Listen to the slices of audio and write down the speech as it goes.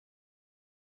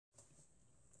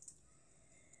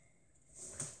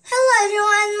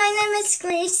my name is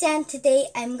Grace and today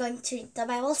I'm going to read the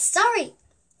Bible story.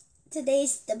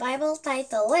 Today's the Bible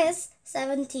title is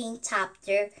 17th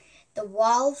chapter, The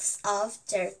Walls of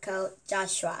Jericho,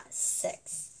 Joshua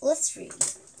 6. Let's read.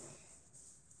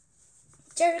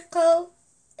 Jericho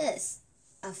is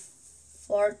a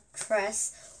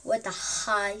fortress with a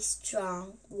high,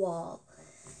 strong wall.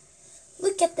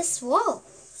 Look at this wall,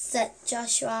 said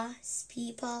Joshua's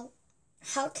people.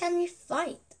 How can we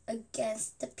fight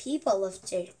against the people of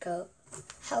Jericho?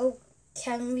 How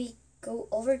can we go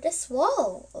over this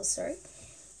wall?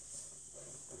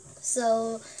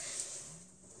 So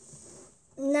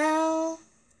now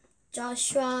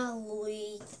Joshua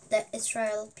led the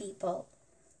Israel people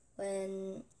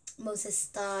when Moses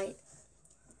died.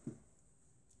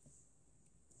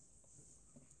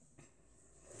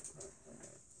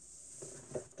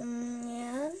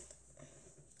 And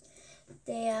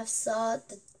they have saw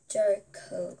the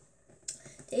Jericho.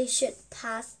 They should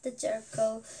pass the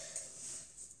Jericho,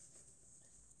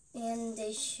 and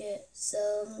they should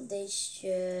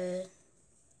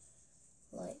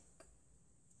like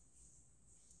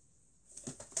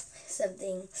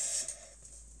something.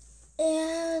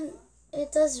 And it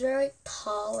was very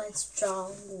tall and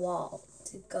strong wall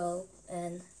to go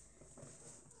and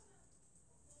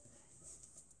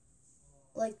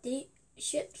like they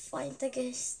should fight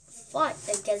against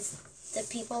the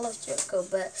people of Jericho,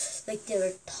 but like they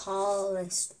were tall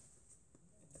and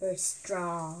very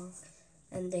strong,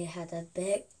 and they had a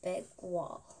big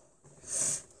wall.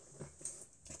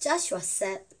 Joshua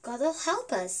said, "God will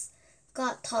help us."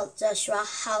 God told Joshua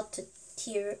how to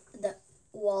tear the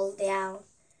wall down,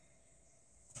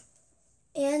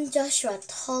 and Joshua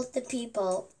told the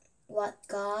people what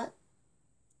God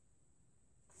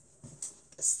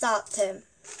taught him.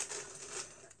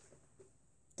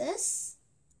 This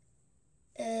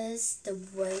is the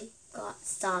way God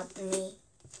taught me.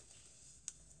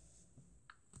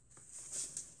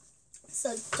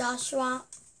 So Joshua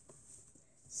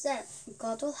said,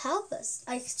 God will help us.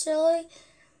 Actually,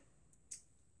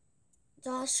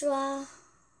 Joshua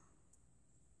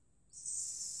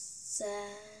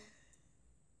said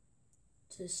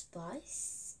to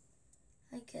spies,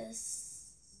 I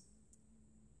guess.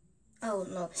 Oh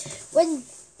no. When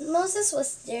Moses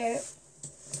was there,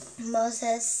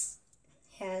 Moses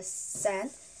has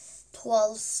sent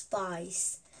 12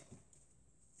 spies.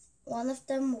 One of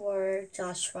them were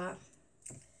Joshua.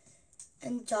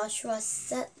 And Joshua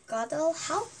said, God will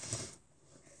help.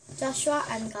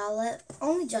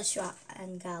 Only Joshua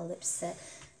and Caleb said,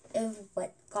 if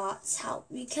with God's help,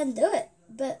 we can do it.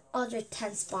 But other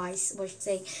 10 spies were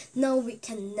saying, no, we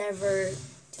can never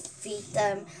defeat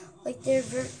them. Like they're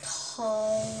very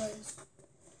tall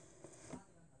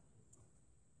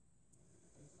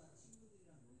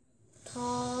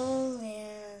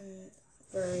and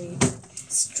very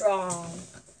strong.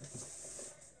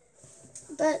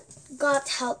 But God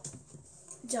helped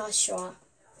Joshua,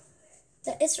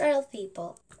 the Israel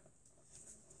people.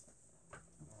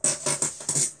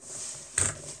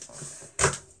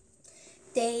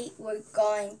 They were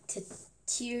going to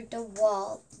tear the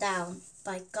wall down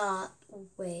by God's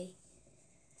way.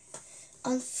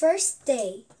 On first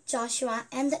day, Joshua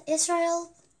and the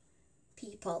Israel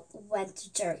people went to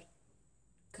Jericho.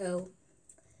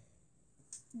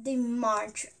 They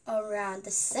marched around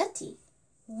the city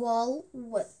wall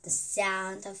with the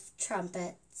sound of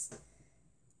trumpets.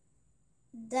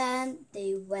 Then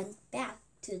they went back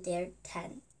to their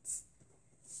tents.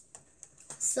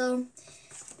 So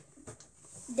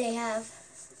they have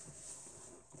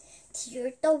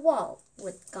teared the wall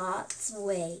with God's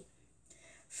way.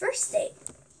 First day.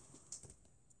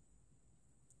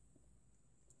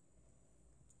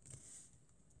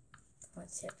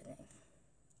 What's happening?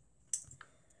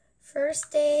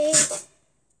 First day,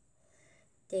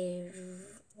 they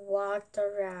walked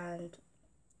around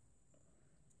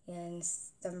in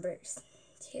numbers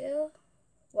 2,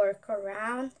 work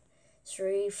around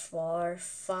 3, 4,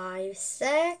 5,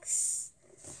 6.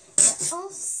 All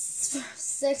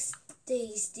 6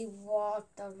 days they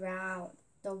walked around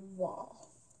the wall.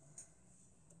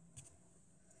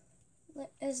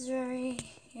 It's very,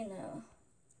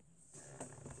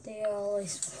 they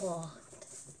always walked.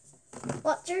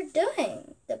 What they're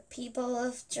doing? The people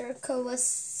of Jericho was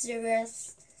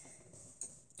serious.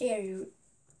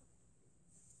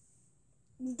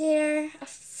 They're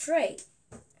afraid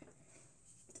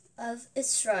of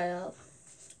Israel.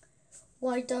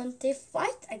 Why don't they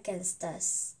fight against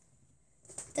us?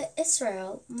 The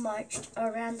Israel marched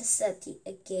around the city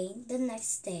again the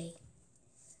next day.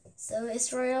 So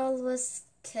Israel was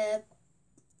kept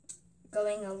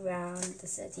going around the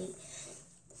city.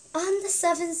 On the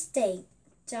 7th day,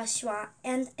 Joshua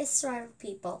and Israel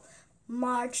people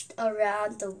marched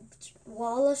around the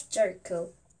wall of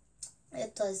Jericho.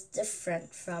 It was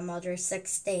different from other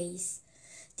 6 days.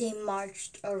 They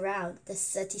marched around the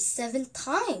city 7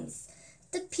 times.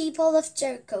 The people of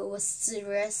Jericho was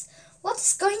serious. What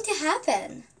is going to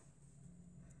happen?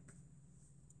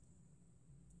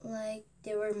 Like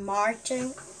they were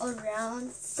marching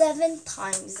around 7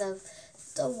 times of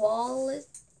the wall.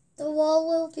 The wall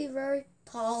will be very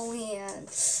tall and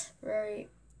very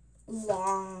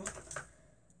long.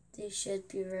 They should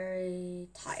be very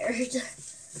tired.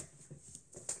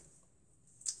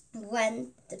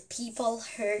 When the people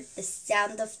heard the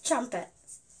sound of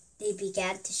trumpets, they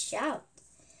began to shout.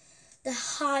 The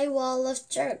high wall of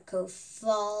Jericho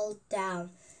fell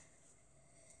down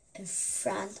in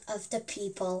front of the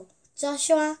people.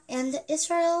 Joshua and the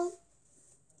Israel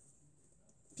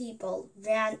people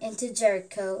ran into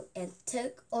Jericho and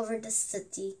took over the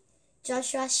city.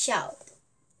 Joshua shouted,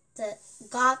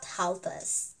 "God help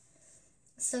us."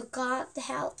 So God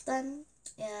helped them,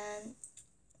 and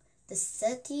the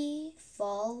city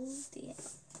fell down.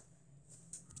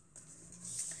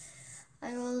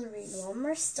 I will read one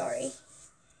more story.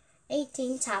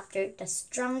 18th chapter, The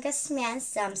Strongest Man,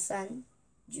 Samson,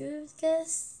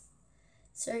 Judges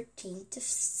 13 to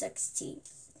 16.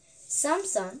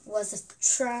 Samson was the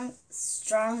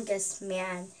strongest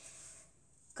man.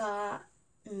 God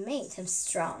made him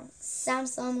strong.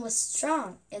 Samson was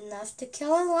strong enough to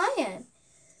kill a lion.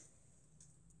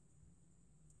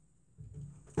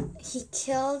 He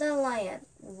killed a lion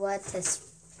with his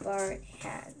bare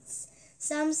hands.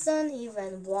 Samson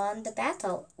even won the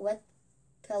battle with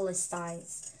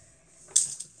Philistines.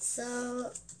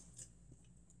 So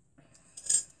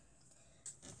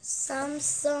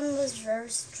Samson was a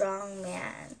very strong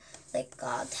man. Like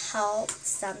God helped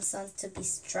Samson to be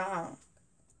strong.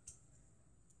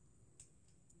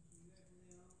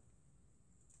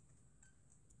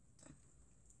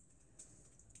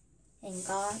 And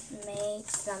God made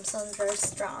Samson very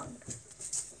strong.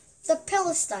 The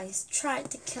Philistines tried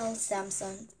to kill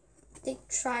Samson. They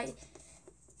tried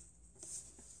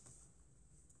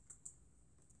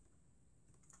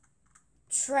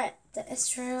the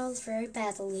Israel very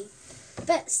badly,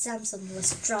 but Samson was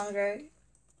stronger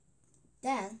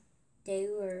than they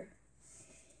were.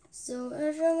 So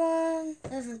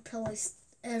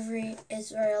every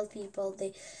Israel people,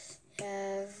 they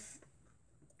have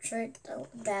tried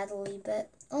badly, but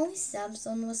only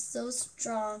Samson was so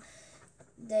strong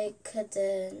they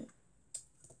couldn't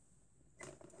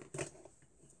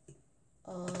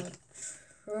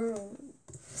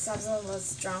Samson was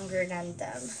stronger than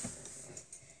them.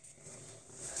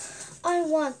 I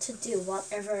want to do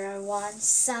whatever I want.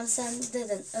 Samson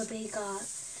didn't obey God.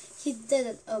 He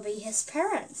didn't obey his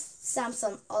parents.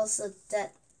 Samson also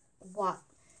did what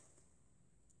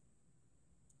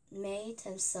made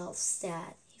himself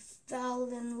sad. He fell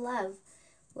in love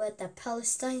with the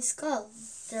Philistine girl,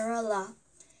 Delilah.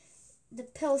 The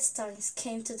Philistines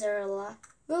came to Delilah.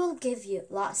 "We will give you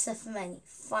lots of money.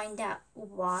 Find out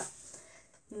what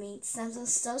made Samson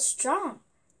so strong."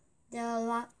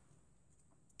 Delilah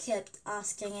kept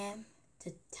asking him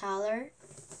to tell her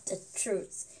the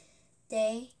truth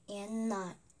day and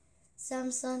night.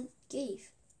 Samson gave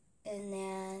and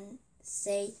then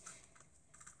said,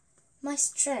 "My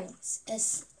strength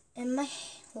is in my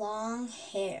long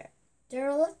hair."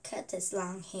 Delilah cut his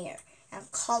long hair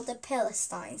and called the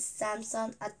Philistines.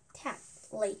 Samson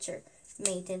attacked later,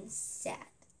 made him sad.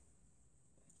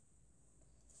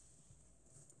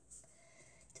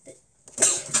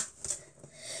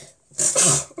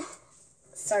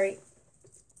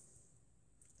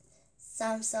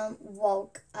 Samson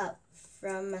woke up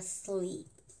from a sleep.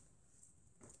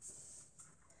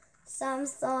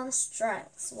 Samson's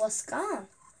strength was gone.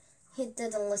 He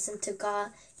didn't listen to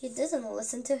God. He didn't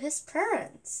listen to his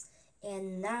parents.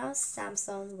 And now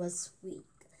Samson was weak.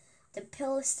 The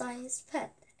Philistines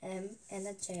put him in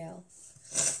a jail.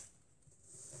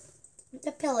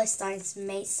 The Philistines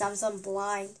made Samson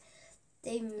blind.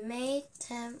 They made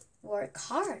him work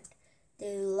hard.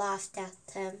 They laughed at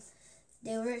him.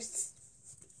 They were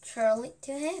cruel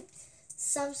to him.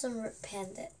 Samson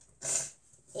repented,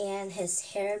 and his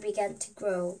hair began to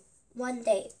grow. One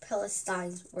day,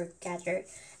 Philistines were gathered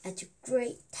at a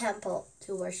great temple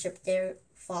to worship their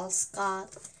false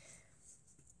god.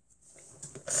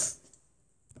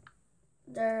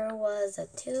 There was a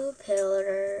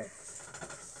 2-pillar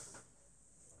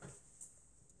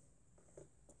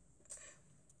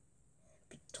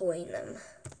between them.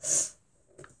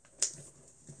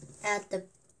 At the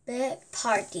big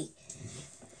party,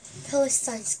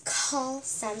 Philistines called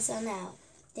Samson out.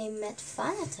 They made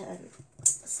fun of him.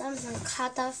 Samson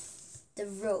cut off the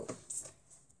ropes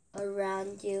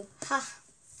around you. Ha!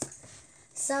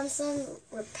 Samson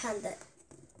repented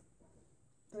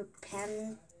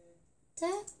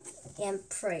and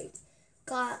prayed.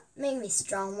 God, make me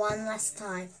strong one last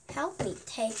time. Help me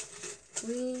take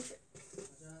root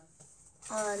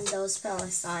on those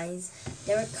Philistines.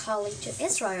 They were calling to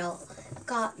Israel.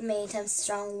 God made him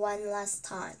strong one last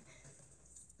time.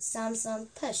 Samson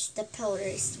pushed the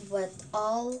pillars with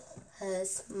all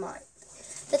his might.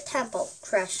 The temple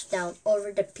crashed down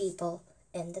over the people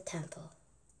in the temple.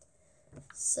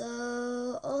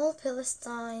 So all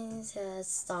Philistines had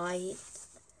died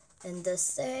in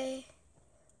this day.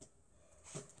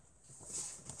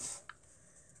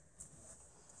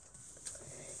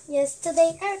 Yes,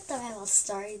 today I read the Bible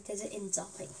story. Did you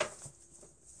enjoy?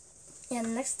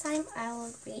 And next time I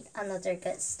will read another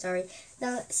good story.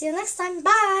 Now, see you next time.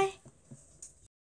 Bye!